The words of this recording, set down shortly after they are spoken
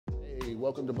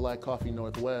Welcome to Black Coffee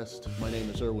Northwest. My name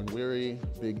is Erwin Weary,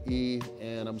 Big E,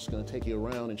 and I'm just going to take you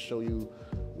around and show you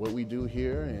what we do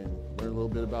here and learn a little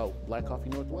bit about Black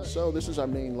Coffee Northwest. So this is our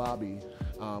main lobby.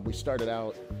 We started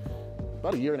out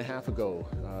about a year and a half ago,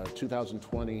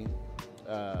 2020,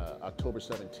 October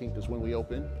 17th is when we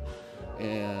opened.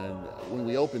 And when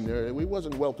we opened there, we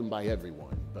wasn't welcomed by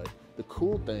everyone, but the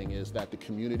cool thing is that the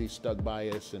community stuck by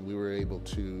us and we were able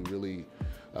to really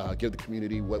give the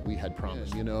community what we had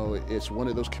promised. You know, it's one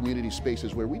of those community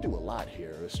spaces where we do a lot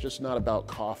here. It's just not about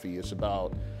coffee, it's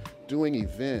about doing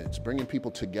events, bringing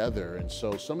people together. And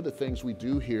so some of the things we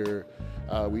do here,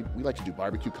 we like to do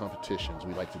barbecue competitions,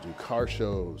 we like to do car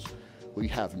shows, we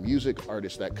have music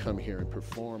artists that come here and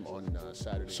perform on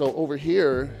Saturday. So over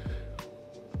here,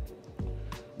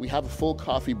 we have a full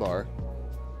coffee bar,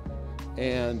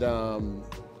 and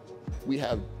we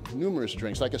have numerous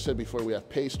drinks. Like I said before, we have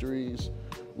pastries,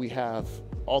 we have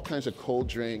all kinds of cold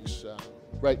drinks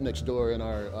right next door in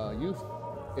our youth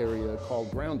area called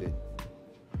Grounded.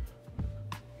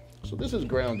 So this is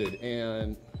Grounded,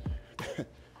 and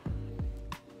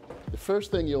the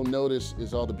first thing you'll notice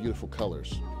is all the beautiful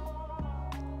colors.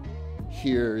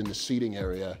 Here in the seating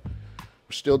area,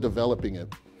 we're still developing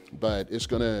it, but it's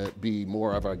gonna be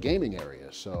more of our gaming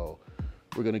area. So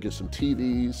we're gonna get some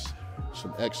TVs,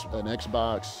 an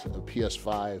Xbox, a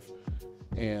PS5,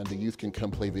 and the youth can come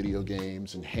play video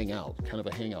games and hang out, kind of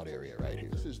a hangout area right here.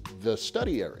 This is the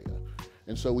study area.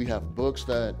 And so we have books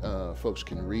that folks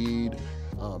can read.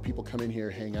 People come in here,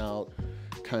 hang out,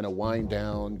 kind of wind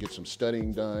down, get some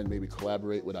studying done, maybe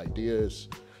collaborate with ideas.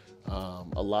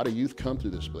 A lot of youth come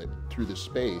through this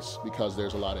space because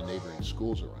there's a lot of neighboring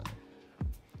schools around.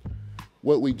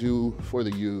 What we do for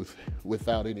the youth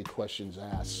without any questions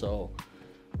asked. So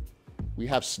we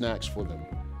have snacks for them.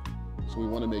 So we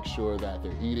want to make sure that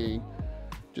they're eating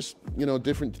just, you know,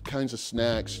 different kinds of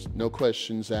snacks, no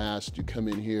questions asked. You come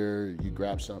in here, you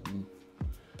grab something.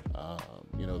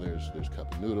 You know, there's a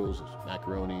cup of noodles, there's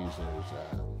macaronis,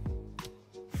 there's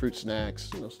fruit snacks,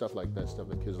 you know, stuff like that, stuff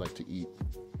that kids like to eat.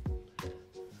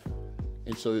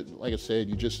 And so, like I said,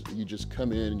 you just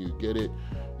come in and you get it,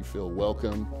 you feel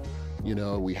welcome. You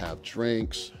know, we have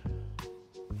drinks.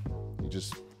 You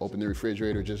just open the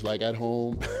refrigerator just like at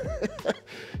home.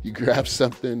 You grab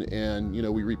something and, you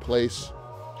know, we replace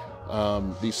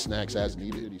these snacks as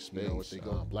needed. You know, they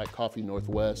go. Black Coffee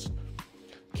Northwest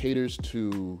caters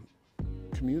to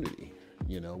community.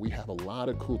 You know, we have a lot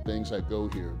of cool things that go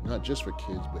here, not just for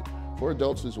kids, but for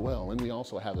adults as well. And we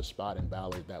also have a spot in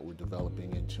Ballard that we're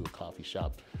developing into a coffee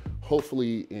shop.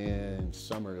 Hopefully in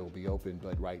summer it'll be open,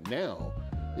 but right now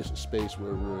it's a space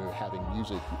where we're having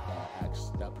music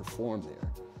acts that perform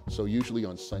there. So usually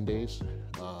on Sundays,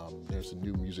 there's a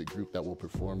new music group that will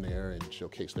perform there and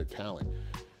showcase their talent.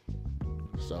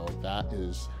 So that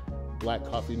is Black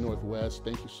Coffee Northwest.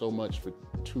 Thank you so much for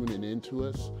tuning in to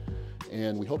us,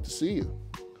 and we hope to see you.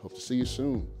 Hope to see you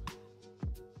soon.